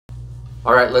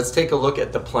All right, let's take a look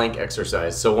at the plank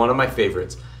exercise. So one of my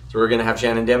favorites. So we're gonna have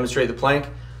Shannon demonstrate the plank.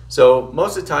 So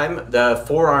most of the time, the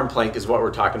forearm plank is what we're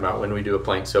talking about when we do a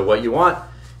plank. So what you want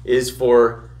is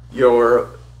for your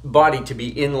body to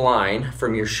be in line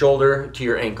from your shoulder to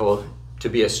your ankle to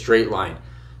be a straight line.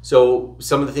 So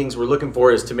some of the things we're looking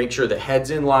for is to make sure the head's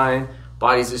in line,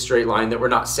 body's a straight line, that we're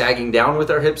not sagging down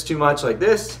with our hips too much like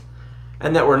this,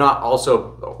 and that we're not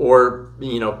also, or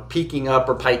peaking up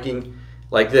or piking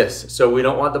like this. So we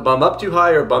don't want the bum up too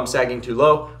high or bum sagging too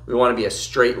low. We want to be a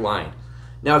straight line.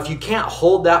 Now, if you can't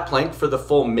hold that plank for the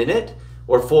full minute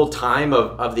or full time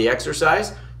of the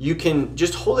exercise, you can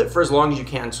just hold it for as long as you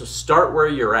can. So start where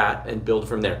you're at and build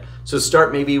from there. So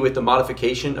start maybe with the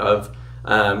modification of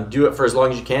do it for as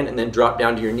long as you can and then drop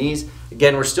down to your knees.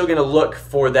 Again, we're still gonna look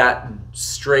for that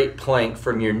straight plank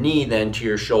from your knee then to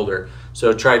your shoulder.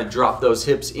 So try to drop those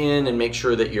hips in and make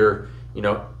sure that you're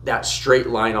that straight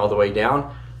line all the way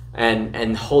down,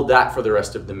 and hold that for the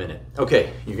rest of the minute.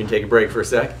 Okay, you can take a break for a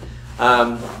sec.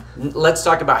 Let's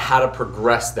talk about how to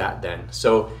progress that then.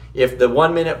 So if the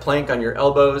 1 minute plank on your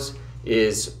elbows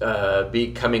is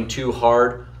becoming too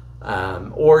hard,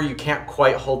 or you can't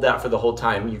quite hold that for the whole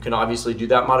time, you can obviously do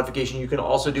that modification. You can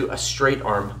also do a straight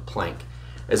arm plank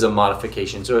as a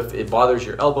modification. So if it bothers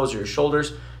your elbows or your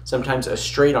shoulders, sometimes a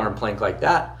straight arm plank like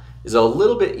that is a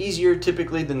little bit easier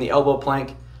typically than the elbow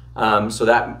plank. So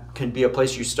that can be a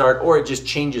place you start, or it just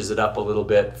changes it up a little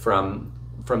bit from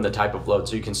the type of load.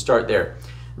 So you can start there.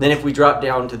 And then if we drop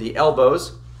down to the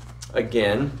elbows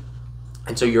again,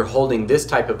 and so you're holding this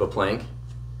type of a plank,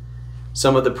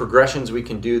 some of the progressions we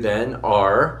can do then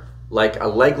are like a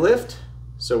leg lift.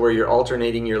 So where you're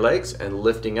alternating your legs and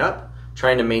lifting up,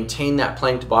 trying to maintain that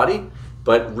planked body,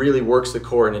 but really works the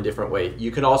core in a different way. You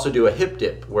can also do a hip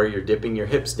dip where you're dipping your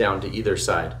hips down to either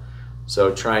side.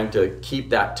 So trying to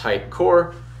keep that tight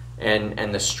core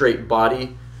and the straight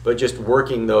body, but just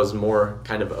working those more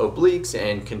kind of obliques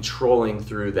and controlling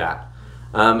through that.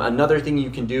 Another thing you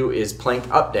can do is plank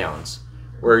up downs,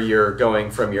 where you're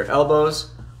going from your elbows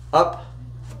up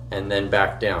and then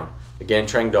back down. Again,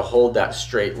 trying to hold that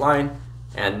straight line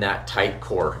and that tight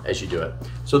core as you do it.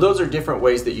 So those are different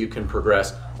ways that you can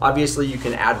progress. Obviously, you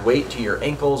can add weight to your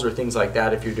ankles or things like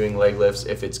that if you're doing leg lifts,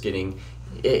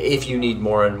 if you need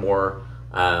more and more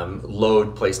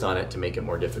load placed on it to make it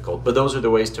more difficult. But those are the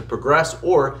ways to progress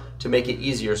or to make it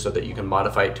easier so that you can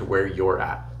modify it to where you're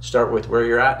at. Start with where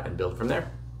you're at and build from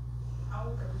there.